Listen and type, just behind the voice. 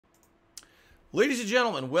Ladies and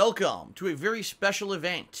gentlemen, welcome to a very special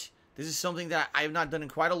event. This is something that I have not done in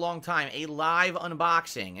quite a long time, a live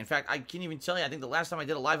unboxing. In fact, I can't even tell you, I think the last time I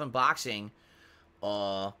did a live unboxing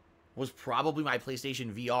was probably my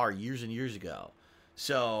PlayStation VR years and years ago.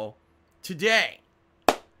 So, today,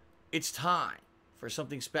 it's time for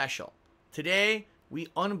something special. Today, we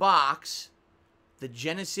unbox the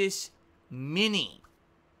Genesis Mini.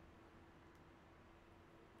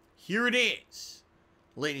 Here it is,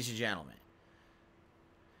 ladies and gentlemen.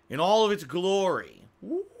 In all of its glory.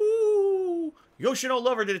 Woo! Yoshino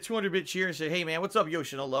Lover did a 200-bit cheer and said, hey man, what's up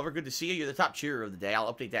Yoshino Lover? Good to see you. You're the top cheerer of the day.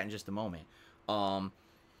 I'll update that in just a moment.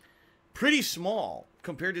 Pretty small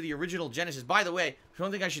compared to the original Genesis. By the way,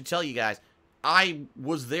 one thing I should tell you guys, I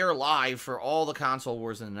was there live for all the console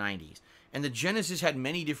wars in the 90s. And the Genesis had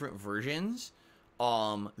many different versions.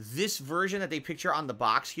 This version that they picture on the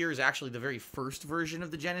box here is actually the very first version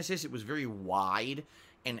of the Genesis. It was very wide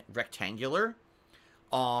and rectangular.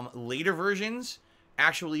 Later versions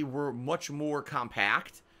actually were much more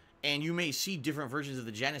compact, and you may see different versions of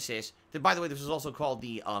the Genesis. That, by the way, this was also called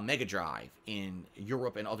the Mega Drive in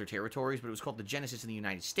Europe and other territories, but it was called the Genesis in the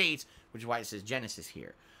United States, which is why it says Genesis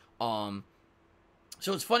here. So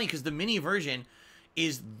it's funny because the mini version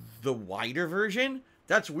is the wider version.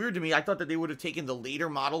 That's weird to me. I thought that they would have taken the later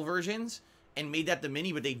model versions and made that the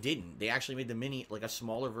mini, but they didn't. They actually made the mini like a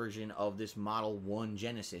smaller version of this Model 1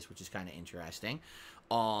 Genesis, which is kind of interesting.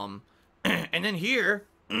 And then here,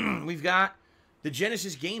 we've got the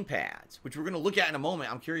Genesis gamepads, which we're going to look at in a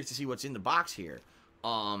moment. I'm curious to see what's in the box here.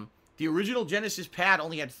 The original Genesis pad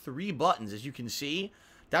only had 3 buttons, as you can see.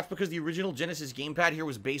 That's because the original Genesis gamepad here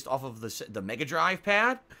was based off of the Mega Drive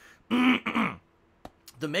pad.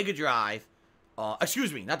 The Mega Drive,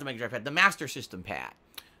 excuse me, not the Mega Drive pad, the Master System pad.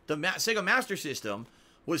 The Sega Master System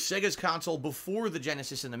was Sega's console before the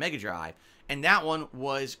Genesis and the Mega Drive, and that one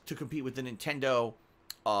was to compete with the Nintendo,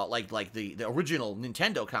 like the original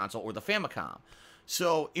Nintendo console or the Famicom.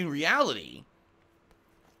 So in reality,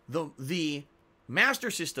 the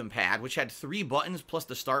Master System pad, which had 3 buttons plus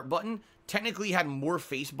the start button, technically had more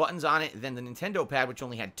face buttons on it than the Nintendo pad, which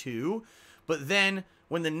only had 2. But then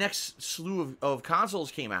when the next slew of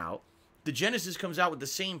consoles came out, the Genesis comes out with the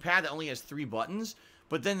same pad that only has 3 buttons.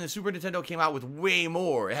 But then the Super Nintendo came out with way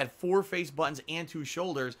more. It had 4 face buttons and 2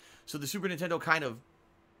 shoulders. So the Super Nintendo kind of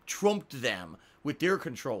trumped them with their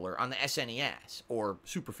controller on the SNES or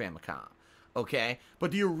Super Famicom. Okay?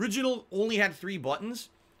 But the original only had 3 buttons.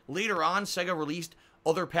 Later on, Sega released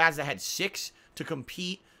other pads that had 6 to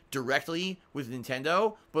compete directly with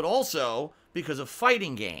Nintendo. But also because of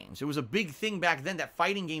fighting games. It was a big thing back then that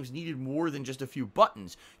fighting games needed more than just a few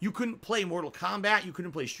buttons. You couldn't play Mortal Kombat, you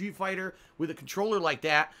couldn't play Street Fighter with a controller like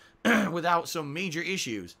that without some major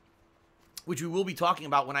issues, which we will be talking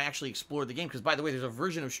about when I actually explore the game. Because, by the way, there's a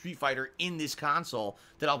version of Street Fighter in this console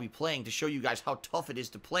that I'll be playing to show you guys how tough it is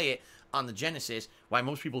to play it on the Genesis, why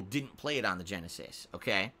most people didn't play it on the Genesis,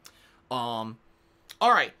 okay? All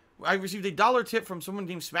right. I received a $1 tip from someone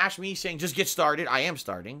named Smash Me saying, just get started. I am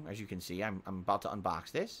starting, as you can see. I'm about to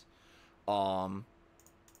unbox this.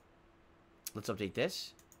 Let's update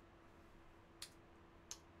this.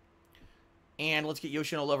 And let's get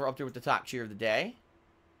Yoshino Lover up there with the top cheer of the day.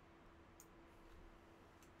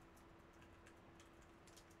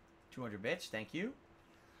 200 bits, thank you.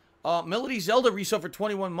 Melody Zelda resub for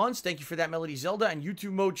 21 months. Thank you for that, Melody Zelda. And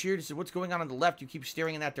YouTube mode cheered. It said, what's going on the left? You keep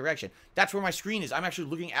staring in that direction. That's where my screen is. I'm actually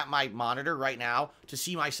looking at my monitor right now to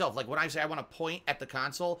see myself. Like when I say I want to point at the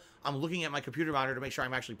console, I'm looking at my computer monitor to make sure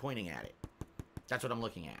I'm actually pointing at it. That's what I'm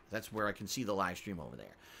looking at. That's where I can see the live stream over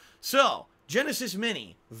there. So, Genesis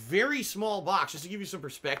Mini. Very small box. Just to give you some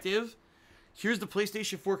perspective, here's the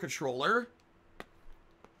PlayStation 4 controller.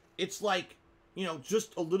 It's like, you know,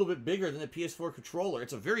 just a little bit bigger than the PS4 controller.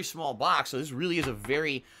 It's a very small box, so this really is a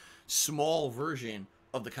very small version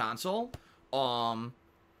of the console.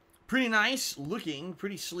 Pretty nice looking,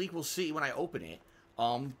 pretty sleek. We'll see when I open it.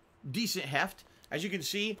 Decent heft. As you can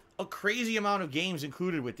see, a crazy amount of games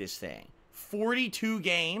included with this thing. 42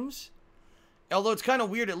 games. Although it's kind of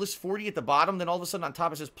weird, it lists 40 at the bottom, then all of a sudden on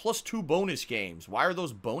top it says plus 2 bonus games. Why are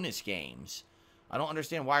those bonus games? I don't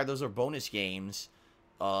understand why those are bonus games.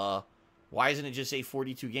 Why doesn't it just say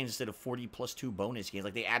 42 games instead of 40 plus 2 bonus games?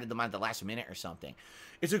 Like they added them on at the last minute or something.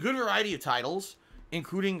 It's a good variety of titles,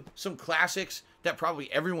 including some classics that probably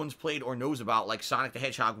everyone's played or knows about, like Sonic the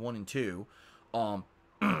Hedgehog 1 and 2.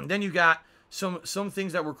 Then you got some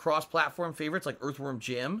things that were cross-platform favorites, like Earthworm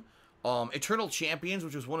Jim. Eternal Champions,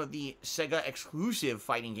 which was one of the Sega exclusive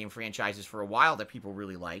fighting game franchises for a while that people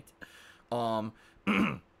really liked.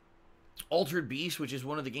 Altered Beast, which is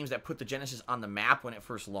one of the games that put the Genesis on the map when it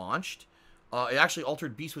first launched. It actually,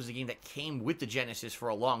 Altered Beast was the game that came with the Genesis for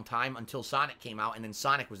a long time until Sonic came out, and then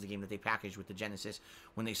Sonic was the game that they packaged with the Genesis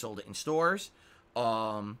when they sold it in stores.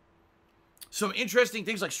 Some interesting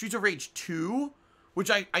things like Streets of Rage 2,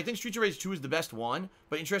 which I think Streets of Rage 2 is the best one,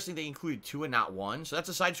 but interesting they included 2 and not 1. So that's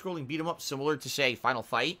a side-scrolling beat-em-up similar to, say, Final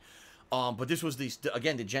Fight. But this was,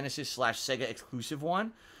 again, the Genesis/Sega exclusive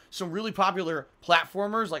one. Some really popular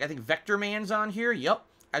platformers, like I think Vector Man's on here, yep,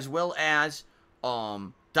 as well as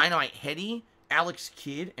Dynamite Headdy, Alex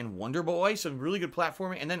Kidd, and Wonder Boy. Some really good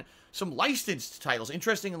platforming, and then some licensed titles.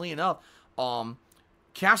 Interestingly enough,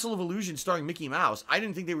 Castle of Illusion starring Mickey Mouse. I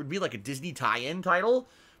didn't think they would be like a Disney tie-in title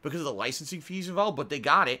because of the licensing fees involved, but they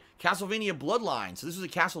got it. Castlevania Bloodlines. So this was a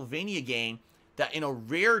Castlevania game that in a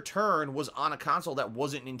rare turn was on a console that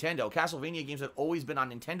wasn't Nintendo. Castlevania games have always been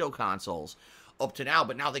on Nintendo consoles up to now,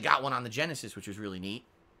 but now they got one on the Genesis, which was really neat.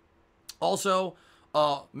 Also,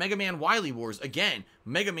 Mega Man Wily Wars. Again,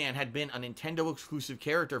 Mega Man had been a Nintendo exclusive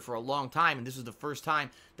character for a long time, and this was the first time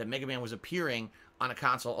that Mega Man was appearing on a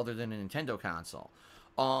console other than a Nintendo console.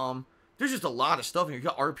 There's just a lot of stuff here. You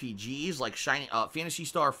got RPGs like Phantasy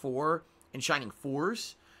Star 4 and Shining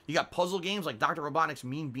Force. You got puzzle games like Dr. Robotnik's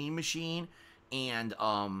Mean Bean Machine, and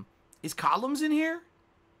is Columns in here?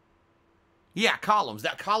 Yeah, Columns.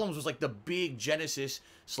 That Columns was like the big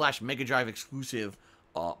Genesis/Mega Drive exclusive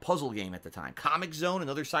puzzle game at the time. Comic Zone,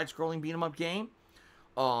 another side-scrolling beat-em-up game.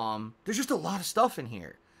 There's just a lot of stuff in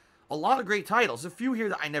here. A lot of great titles. A few here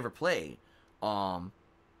that I never played.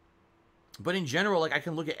 But in general, like, I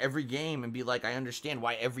can look at every game and be like, I understand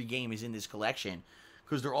why every game is in this collection,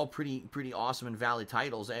 because they're all pretty awesome and valid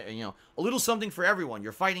titles. And, you know, a little something for everyone.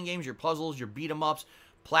 Your fighting games, your puzzles, your beat-em-ups,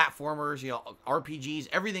 platformers, you know, RPGs,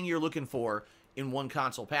 everything you're looking for in one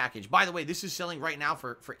console package. By the way, this is selling right now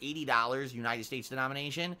for $80 United States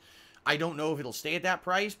denomination. I don't know if it'll stay at that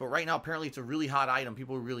price, but right now apparently it's a really hot item.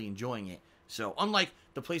 People are really enjoying it. So unlike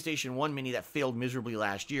the PlayStation 1 Mini that failed miserably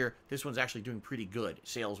last year, this one's actually doing pretty good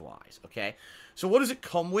sales-wise, okay? So what does it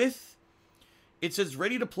come with? It says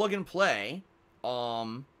ready to plug and play.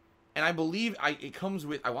 And I believe it comes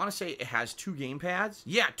with, I want to say it has 2 game pads.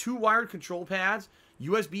 Yeah, 2 wired control pads,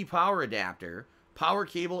 USB power adapter, power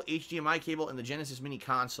cable, HDMI cable, and the Genesis Mini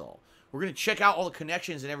console. We're going to check out all the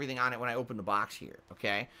connections and everything on it when I open the box here,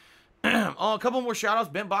 okay? A couple more shout-outs.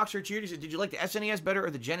 Ben Boxer cheered. He said, did you like the SNES better or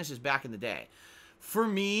the Genesis back in the day? For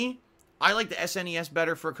me, I like the SNES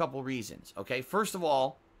better for a couple reasons, okay? First of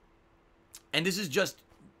all, and this is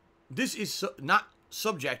not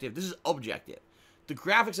subjective, this is objective. The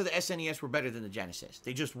graphics of the SNES were better than the Genesis.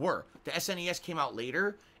 They just were. The SNES came out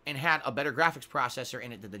later and had a better graphics processor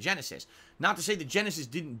in it than the Genesis. Not to say the Genesis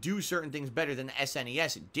didn't do certain things better than the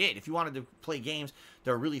SNES. It did. If you wanted to play games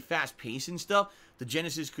that are really fast-paced and stuff, the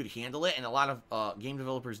Genesis could handle it, and a lot of game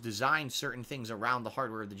developers designed certain things around the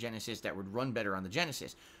hardware of the Genesis that would run better on the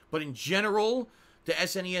Genesis. But in general, the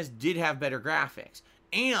SNES did have better graphics,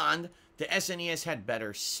 and the SNES had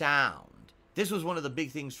better sound. This was one of the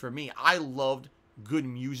big things for me. I loved good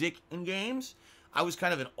music in games. I was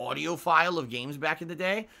kind of an audiophile of games back in the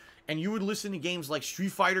day, and you would listen to games like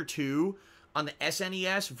Street Fighter 2 on the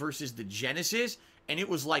SNES versus the Genesis, and it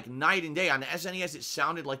was like night and day. On the SNES, it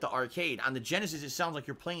sounded like the arcade. On the Genesis, it sounds like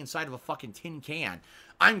you're playing inside of a fucking tin can.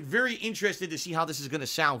 I'm very interested to see how this is going to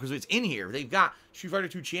sound, because it's in here. They've got Street Fighter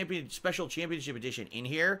 2 Special Championship Edition in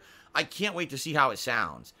here. I can't wait to see how it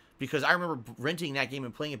sounds, because I remember renting that game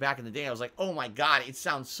and playing it back in the day. I was like, oh my god, it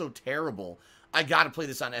sounds so terrible. I gotta play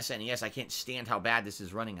this on SNES. I can't stand how bad this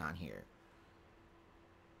is running on here.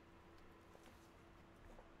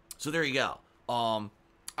 So there you go.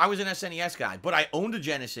 I was an SNES guy, but I owned a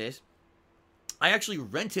Genesis. I actually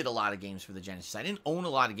rented a lot of games for the Genesis. I didn't own a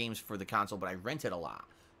lot of games for the console, but I rented a lot.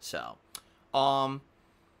 So,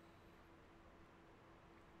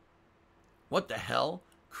 what the hell?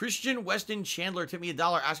 Christian Weston Chandler tipped me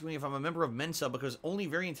 $1 asking me if I'm a member of Mensa because only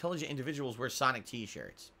very intelligent individuals wear Sonic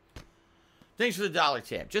t-shirts. Thanks for the $1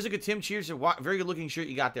 tip. Jessica Tim cheers. A very good looking shirt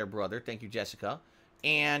you got there, brother. Thank you, Jessica.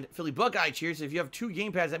 And Philly Buckeye cheers. If you have 2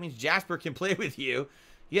 gamepads, that means Jasper can play with you.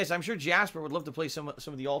 Yes, I'm sure Jasper would love to play some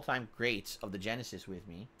of the all-time greats of the Genesis with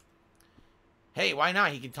me. Hey, why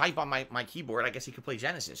not? He can type on my keyboard. I guess he could play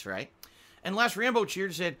Genesis, right? And last Rambo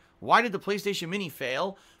cheered said, why did the PlayStation Mini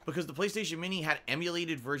fail? Because the PlayStation Mini had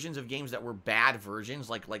emulated versions of games that were bad versions,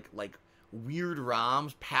 like weird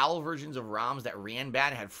ROMs, PAL versions of ROMs that ran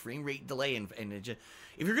bad, had frame rate delay, and it just,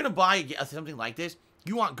 if you're going to buy something like this,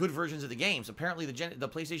 you want good versions of the games. Apparently, the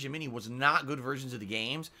PlayStation Mini was not good versions of the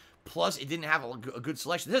games, plus it didn't have a good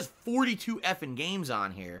selection. There's 42 effing games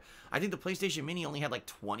on here. I think the PlayStation Mini only had like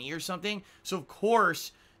 20 or something, so of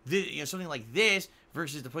course, something like this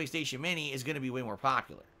versus the PlayStation Mini is going to be way more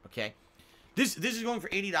popular, okay? This is going for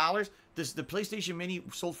 $80. The PlayStation Mini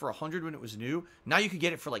sold for $100 when it was new. Now you could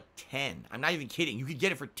get it for like $10. I'm not even kidding. You could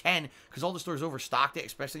get it for $10 because all the stores overstocked it,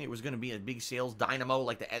 especially it was going to be a big sales dynamo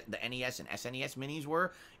like the NES and SNES Minis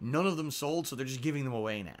were. None of them sold, so they're just giving them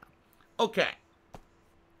away now. Okay.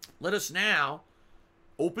 Let us now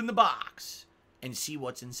open the box and see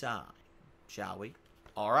what's inside, shall we?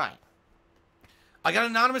 All right. I got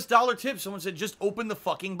an anonymous dollar tip. Someone said, just open the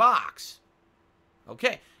fucking box.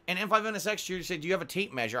 Okay. And M5NSX here said, do you have a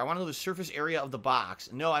tape measure? I want to know the surface area of the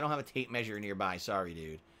box. No, I don't have a tape measure nearby. Sorry,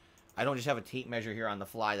 dude. I don't just have a tape measure here on the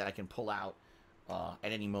fly that I can pull out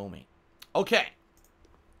at any moment. Okay.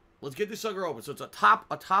 Let's get this sucker open. So it's a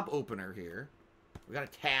top opener here. We got a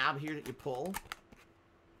tab here that you pull.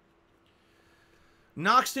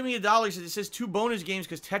 Knox to me $1 says it says 2 bonus games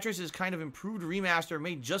because Tetris is kind of improved remaster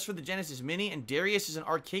made just for the Genesis Mini, and Darius is an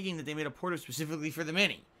arcade game that they made a port of specifically for the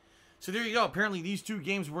Mini. So there you go. Apparently these 2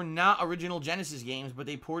 games were not original Genesis games, but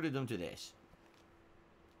they ported them to this.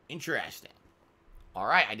 Interesting. All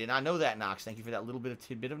right, I did not know that, Knox. Thank you for that little bit of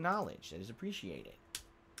tidbit of knowledge. That is appreciated.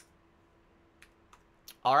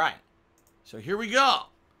 All right, so here we go.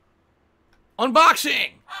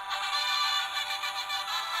 Unboxing.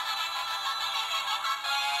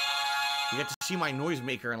 You get to see my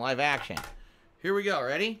noisemaker in live action. Here we go.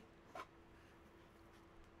 Ready?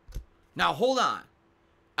 Now, hold on.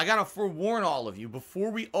 I got to forewarn all of you, before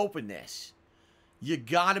we open this, you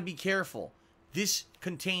got to be careful. This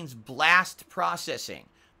contains blast processing,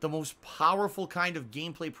 the most powerful kind of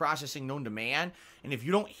gameplay processing known to man. And if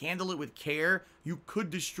you don't handle it with care, you could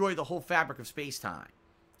destroy the whole fabric of space-time.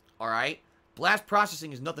 All right? Blast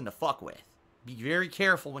processing is nothing to fuck with. Be very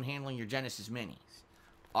careful when handling your Genesis Minis.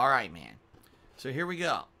 All right, man. So here we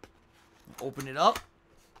go. Open it up.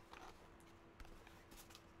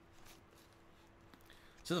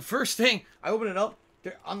 So the first thing, I open it up.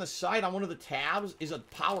 There, on the side, on one of the tabs, is a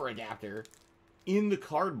power adapter in the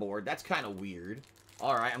cardboard. That's kind of weird.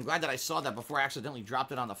 All right, I'm glad that I saw that before I accidentally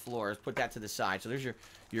dropped it on the floor. Let's put that to the side. So there's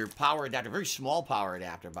your power adapter. Very small power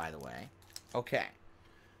adapter, by the way. Okay.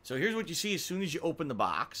 So here's what you see as soon as you open the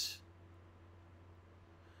box.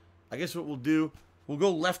 I guess what we'll do, we'll go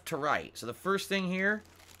left to right. So the first thing here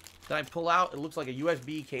that I pull out, it looks like a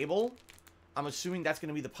USB cable. I'm assuming that's going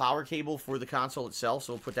to be the power cable for the console itself,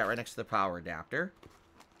 so we'll put that right next to the power adapter.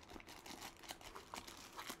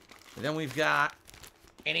 And then we've got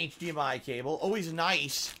an HDMI cable. Always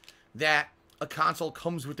nice that a console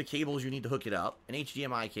comes with the cables you need to hook it up. An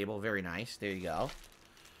HDMI cable, very nice. There you go.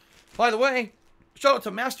 By the way, shout out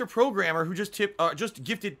to Master Programmer who just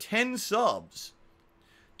gifted 10 subs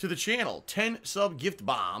to the channel. 10 sub gift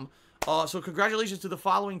bomb. So congratulations to the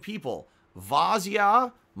following people: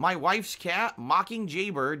 Vazia, My Wife's Cat, Mocking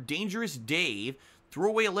Jaybird, Dangerous Dave,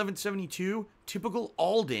 Throwaway 1172, Typical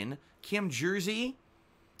Alden, Cam Jersey,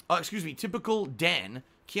 Typical Den,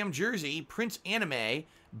 Cam Jersey, Prince Anime,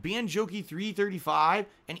 Banjoki 335,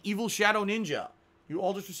 and Evil Shadow Ninja. You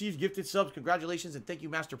all just received gifted subs. Congratulations, and thank you,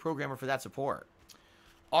 Master Programmer, for that support.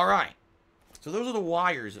 All right. So those are the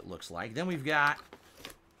wires, it looks like. Then we've got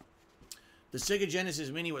the Sega Genesis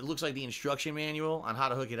Mini, what looks like the instruction manual on how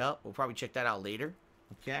to hook it up. We'll probably check that out later.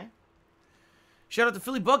 Okay. Shout out to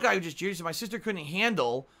Philly Buckeye who just cheered. So my sister couldn't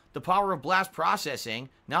handle the power of blast processing.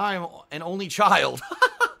 Now I'm an only child.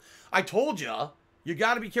 I told you. You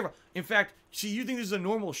got to be careful. In fact, see, you think this is a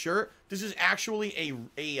normal shirt? This is actually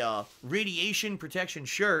a radiation protection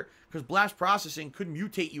shirt because blast processing could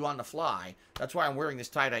mutate you on the fly. That's why I'm wearing this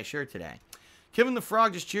tie-dye shirt today. Kevin the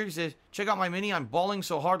Frog just cheered. He says, check out my mini. I'm balling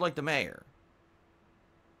so hard like the mayor.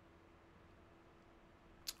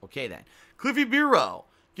 Okay, then. Cliffy Bureau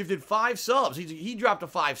gifted 5 subs. He dropped a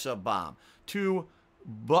 5 sub bomb to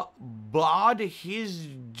Bod His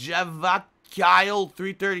Javakile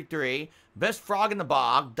 333, Best Frog in the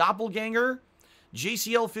Bog, Doppelganger,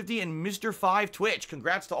 JCL50, and Mr. 5 Twitch.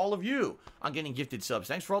 Congrats to all of you on getting gifted subs.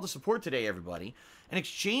 Thanks for all the support today, everybody. An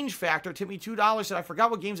Exchange Factor tipped me $2. Said, I forgot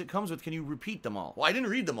what games it comes with. Can you repeat them all? Well, I didn't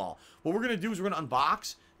read them all. What we're going to do is we're going to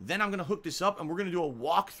unbox. Then I'm going to hook this up, and we're going to do a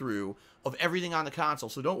walkthrough of everything on the console.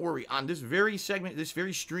 So don't worry. On this very segment, this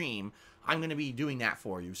very stream, I'm going to be doing that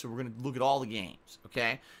for you. So we're going to look at all the games,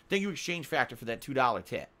 okay? Thank you, Exchange Factor, for that $2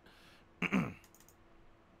 tip.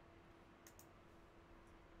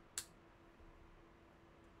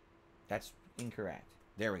 That's incorrect.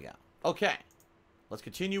 There we go. Okay. Let's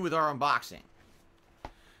continue with our unboxing.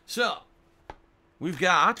 So, we've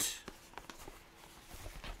got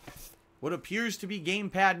what appears to be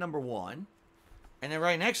gamepad number 1. And then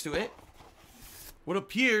right next to it, what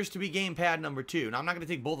appears to be gamepad number 2. Now, I'm not going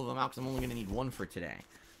to take both of them out because I'm only going to need one for today.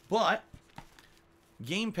 But,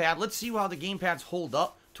 gamepad, let's see how the gamepads hold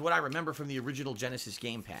up to what I remember from the original Genesis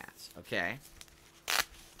gamepads, okay?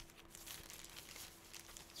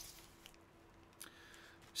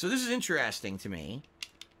 So this is interesting to me,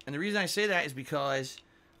 and the reason I say that is because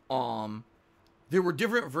there were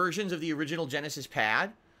different versions of the original Genesis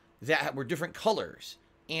pad that were different colors,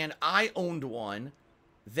 and I owned one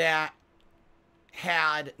that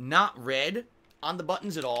had not red on the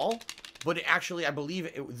buttons at all, but it actually, I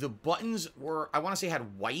believe, the buttons were, I want to say,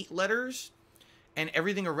 had white letters, and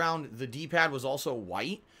everything around the D-pad was also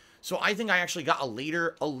white. So I think I actually got a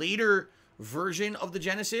later version of the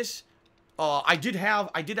Genesis. I did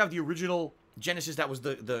have the original Genesis that was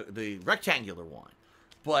the rectangular one,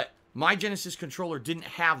 but my Genesis controller didn't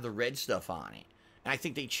have the red stuff on it. And I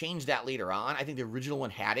think they changed that later on. I think the original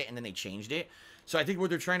one had it, and then they changed it. So I think what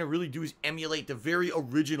they're trying to really do is emulate the very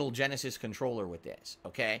original Genesis controller with this,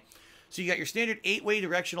 okay? So you got your standard 8-way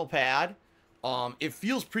directional pad. It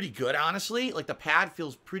feels pretty good, honestly. Like, the pad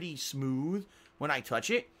feels pretty smooth when I touch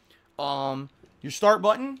it. Your start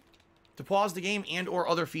button to pause the game and or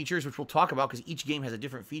other features, which we'll talk about because each game has a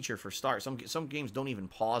different feature for start. Some games don't even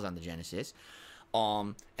pause on the Genesis.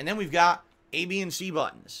 And then we've got A, B, and C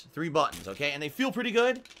buttons. 3 buttons, okay? And they feel pretty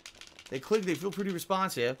good. They click, they feel pretty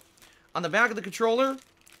responsive. On the back of the controller,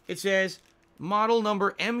 it says model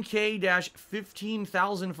number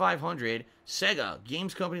MK-15500, Sega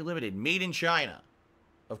Games Company Limited, made in China.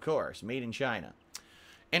 Of course, made in China.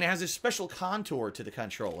 And it has this special contour to the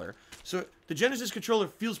controller. So the Genesis controller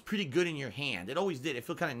feels pretty good in your hand. It always did. It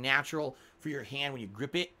feels kind of natural for your hand when you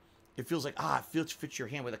grip it. It feels like, it fits your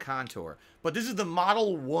hand with a contour. But this is the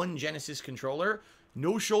Model 1 Genesis controller.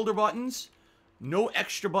 No shoulder buttons. No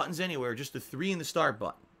extra buttons anywhere. Just the 3 and the start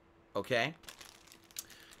button. Okay?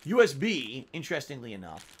 USB, interestingly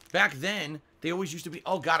enough. Back then, they always used to be...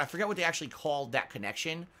 Oh, God, I forgot what they actually called that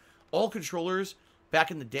connection. All controllers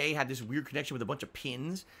back in the day had this weird connection with a bunch of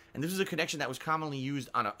pins. And this is a connection that was commonly used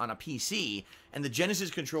on a PC. And the Genesis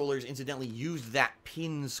controllers, incidentally, used that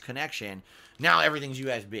pins connection. Now everything's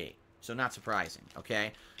USB. So not surprising,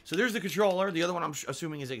 okay? So there's the controller. The other one I'm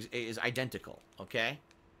assuming is identical, okay?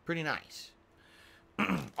 Pretty nice.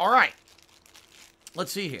 All right.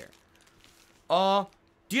 Let's see here.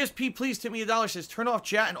 DSP, please tip me $1. Says, turn off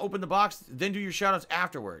chat and open the box, then do your shoutouts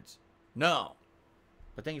afterwards. No.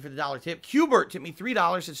 But thank you for the $1 tip. Hubert tipped me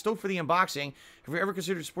 $3. Said, stoked for the unboxing. Have you ever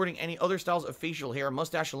considered sporting any other styles of facial hair? A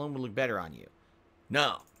mustache alone would look better on you.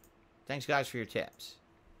 No. Thanks, guys, for your tips.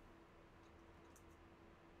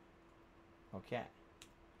 Okay.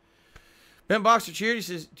 Ben Boxer Charity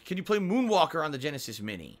says, can you play Moonwalker on the Genesis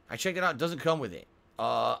Mini? I checked it out. It doesn't come with it.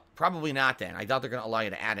 Probably not then. I doubt they're going to allow you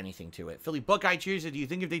to add anything to it. Philly Buckeye Cheers said, do you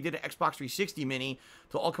think if they did an Xbox 360 Mini,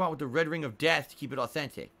 they'll all come out with the red ring of death to keep it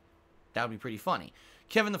authentic? That would be pretty funny.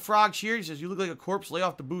 Kevin the Frog Cheers says, you look like a corpse. Lay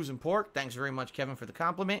off the booze and pork. Thanks very much, Kevin, for the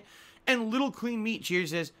compliment. And Little Clean Meat Cheers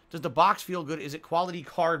says, does the box feel good? Is it quality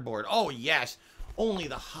cardboard? Oh, yes. Only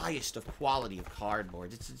the highest of quality of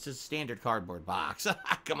cardboard. It's a standard cardboard box.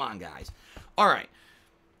 Come on, guys. All right.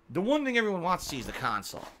 The one thing everyone wants to see is the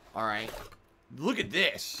console. All right. Look at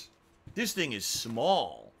this. This thing is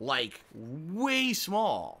small. Like, way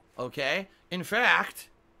small. Okay? In fact,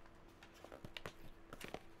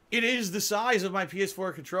 it is the size of my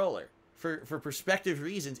PS4 controller. For perspective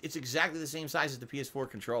reasons, it's exactly the same size as the PS4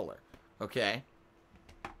 controller. Okay?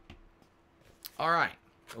 All right.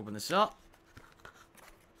 Open this up.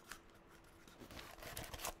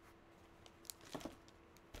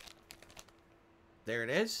 There it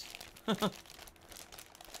is.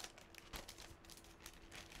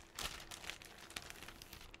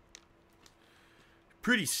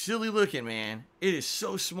 Pretty silly looking, man. It is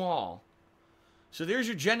so small. So there's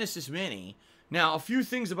your Genesis Mini. Now, a few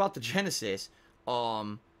things about the Genesis.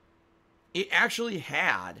 It actually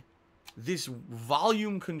had this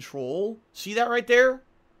volume control. See that right there?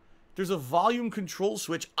 There's a volume control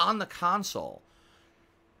switch on the console.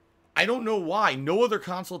 I don't know why. No other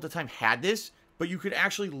console at the time had this, but you could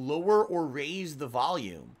actually lower or raise the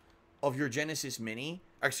volume of your Genesis Mini,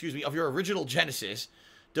 or excuse me, of your original Genesis,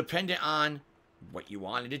 dependent on what you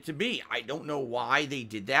wanted it to be. I don't know why they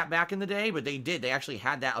did that back in the day, but they did. They actually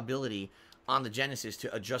had that ability on the Genesis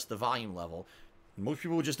to adjust the volume level. Most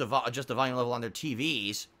people would just adjust the volume level on their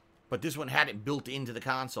TVs, but this one had it built into the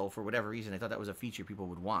console for whatever reason. I thought that was a feature people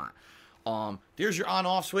would want. There's your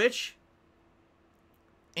on-off switch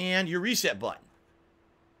and your reset button.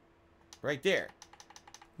 Right there.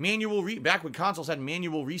 Back when consoles had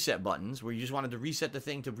manual reset buttons, where you just wanted to reset the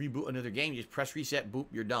thing to reboot another game, you just press reset, boop,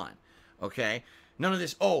 you're done. Okay? None of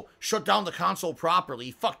this, oh, shut down the console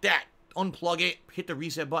properly. Fuck that. Unplug it, hit the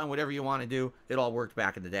reset button, whatever you want to do. It all worked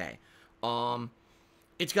back in the day.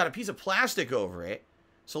 It's got a piece of plastic over it,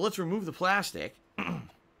 So let's remove the plastic.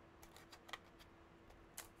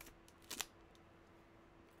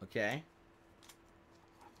 Okay.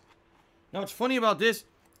 Now, what's funny about this,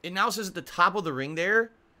 it now says at the top of the ring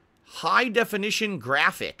there, high definition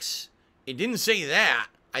graphics. It didn't say that,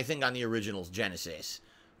 I think, on the original Genesis,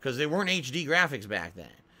 because they weren't HD graphics back then.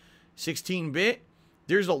 16-bit.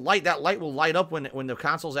 There's a light. That light will light up when the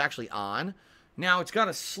console's actually on. Now, it's got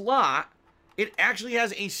a slot. It actually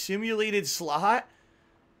has a simulated slot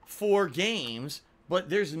for games,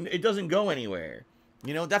 but it doesn't go anywhere.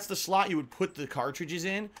 You know, that's the slot you would put the cartridges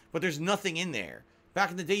in, but there's nothing in there.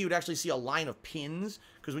 Back in the day, you would actually see a line of pins,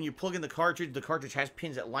 because when you plug in the cartridge has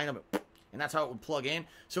pins that line up, and that's how it would plug in.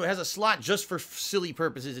 So it has a slot just for silly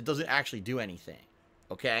purposes. It doesn't actually do anything,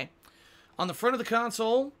 okay? On the front of the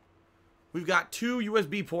console, we've got 2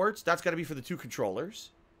 USB ports. That's got to be for the 2 controllers,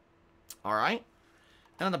 all right?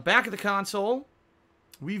 And on the back of the console,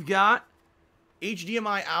 we've got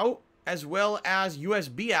HDMI out as well as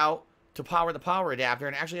USB out to power the power adapter,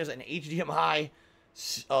 and it actually has an HDMI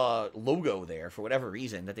logo there for whatever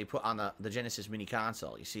reason that they put on the Genesis Mini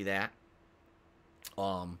console. You see that?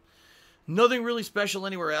 Nothing really special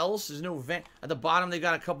anywhere else. There's no vent. At the bottom, they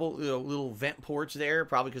got a couple little vent ports there,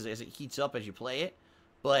 probably because as it heats up as you play it.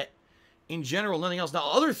 But in general, nothing else. Now,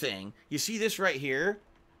 other thing, you see this right here?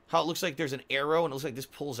 How it looks like there's an arrow and it looks like this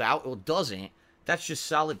pulls out? Well, it doesn't. That's just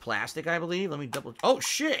solid plastic, I believe. Let me double... Oh,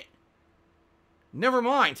 shit! Never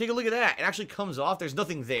mind. Take a look at that. It actually comes off. There's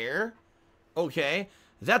nothing there. Okay.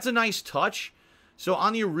 That's a nice touch. So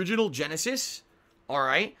on the original Genesis, all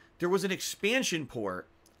right, there was an expansion port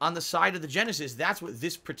on the side of the Genesis. That's what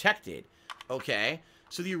this protected. Okay.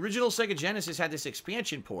 So the original Sega Genesis had this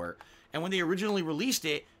expansion port. And when they originally released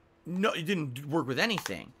it, no, it didn't work with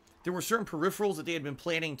anything. There were certain peripherals that they had been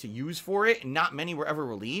planning to use for it, and not many were ever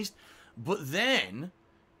released. But then,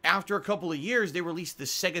 after a couple of years, they released the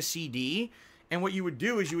Sega CD. And what you would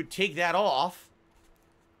do is you would take that off.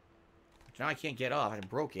 Now I can't get off. I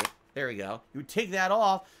broke it. There we go. You would take that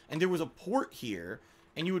off, and there was a port here,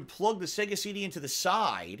 and you would plug the Sega CD into the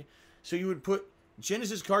side. So you would put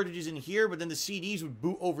Genesis cartridges in here, but then the CDs would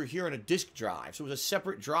boot over here on a disk drive. So it was a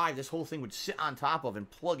separate drive this whole thing would sit on top of and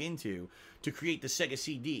plug into to create the Sega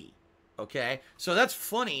CD. Okay? So that's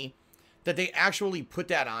funny that they actually put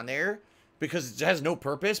that on there, because it has no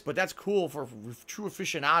purpose, but that's cool for true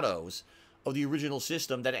aficionados of the original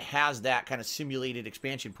system, that it has that kind of simulated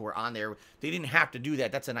expansion port on there. They didn't have to do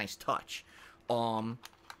that. That's a nice touch.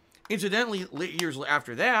 Incidentally, years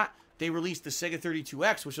after that, they released the Sega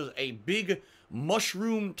 32X, which was a big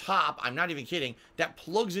mushroom top, I'm not even kidding, that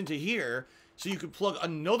plugs into here, so you could plug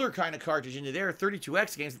another kind of cartridge into there,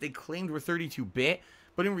 32X games that they claimed were 32-bit,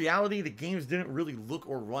 but in reality, the games didn't really look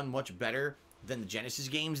or run much better than the Genesis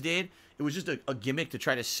games did. It was just a gimmick to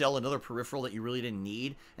try to sell another peripheral that you really didn't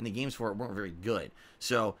need, and the games for it weren't very good.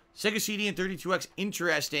 So, Sega CD and 32X,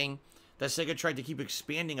 interesting that Sega tried to keep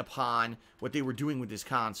expanding upon what they were doing with this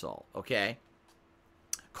console, okay?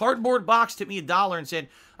 Cardboard box tipped me $1 and said,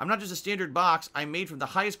 I'm not just a standard box, I'm made from the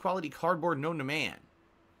highest quality cardboard known to man.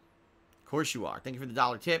 Of course you are. Thank you for the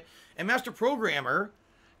 $1 tip. And Master Programmer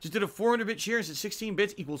just did a 400-bit share and said 16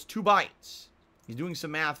 bits equals 2 bytes. He's doing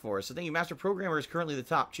some math for us. So thank you. Master Programmer is currently the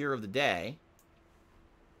top cheer of the day.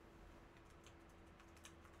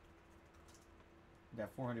 That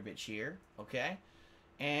 400-bit cheer. Okay.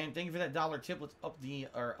 And thank you for that $1 tip. Let's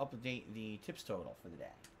update the tips total for the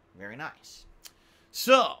day. Very nice.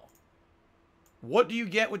 So, what do you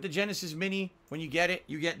get with the Genesis Mini when you get it?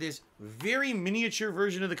 You get this very miniature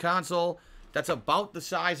version of the console that's about the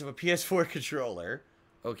size of a PS4 controller.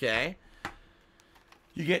 Okay.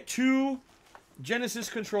 You get 2 Genesis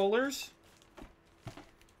controllers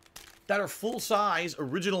that are full-size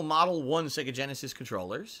original Model 1 Sega Genesis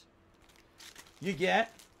controllers. You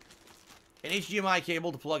get an HDMI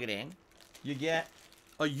cable to plug it in. You get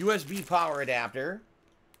a USB power adapter.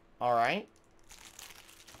 All right.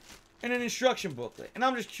 And an instruction booklet. And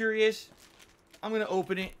I'm just curious. I'm going to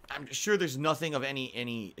open it. I'm sure there's nothing of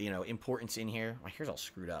any importance in here. My hair's all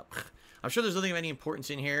screwed up. I'm sure there's nothing of any importance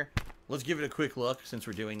in here. Let's give it a quick look since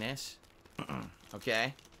we're doing this.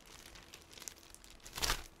 Okay.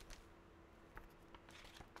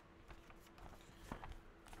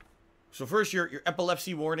 So first, your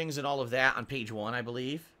epilepsy warnings and all of that on page 1, I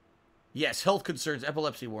believe. Yes, health concerns,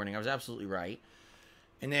 epilepsy warning. I was absolutely right.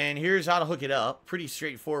 And then here's how to hook it up. Pretty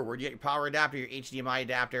straightforward. You get your power adapter, your HDMI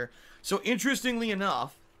adapter. So interestingly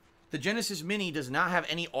enough, the Genesis Mini does not have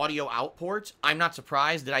any audio out ports. I'm not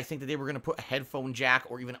surprised. Did I think that they were going to put a headphone jack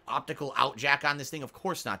or even an optical out jack on this thing? Of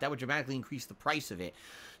course not. That would dramatically increase the price of it.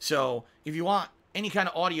 So if you want any kind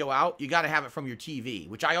of audio out, you got to have it from your TV,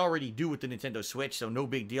 which I already do with the Nintendo Switch, so no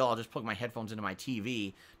big deal. I'll just plug my headphones into my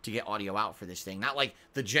TV to get audio out for this thing. Not like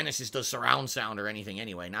the Genesis does surround sound or anything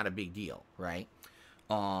anyway. Not a big deal, right?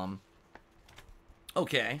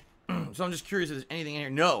 Okay. So I'm just curious if there's anything in here.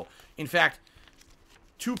 No. In fact,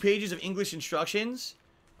 2 pages of English instructions.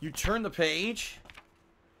 You turn the page,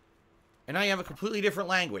 and now you have a completely different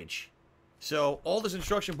language. So all this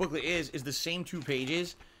instruction booklet is the same 2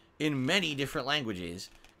 pages in many different languages.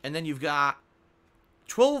 And then you've got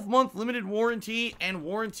 12-month limited warranty and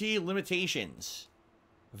warranty limitations.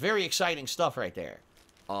 Very exciting stuff right there.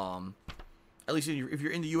 At least if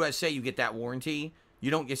you're in the USA, you get that warranty. You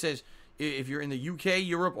don't, it says, if you're in the UK,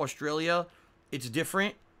 Europe, Australia, it's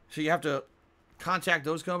different. So you have to contact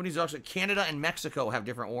those companies. Also, Canada and Mexico have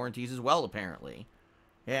different warranties as well, apparently.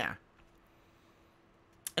 Yeah.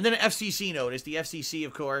 And then an FCC notice. The FCC,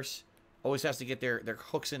 of course, always has to get their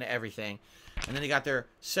hooks into everything. And then they got their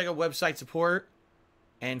Sega website support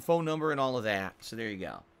and phone number and all of that. So there you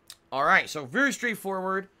go. All right, so very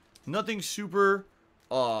straightforward. Nothing super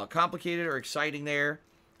complicated or exciting there.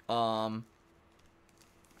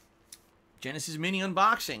 Genesis Mini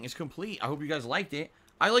unboxing is complete. I hope you guys liked it.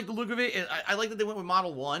 I like the look of it. I like that they went with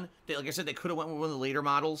Model 1. Like I said, they could have went with one of the later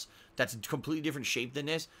models that's a completely different shape than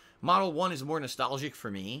this. Model 1 is more nostalgic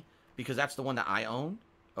for me because that's the one that I own.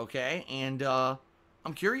 Okay, and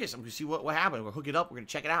I'm curious. I'm going to see what happened. We'll hook it up. We're going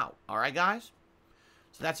to check it out. All right, guys?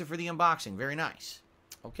 So that's it for the unboxing. Very nice.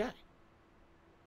 Okay.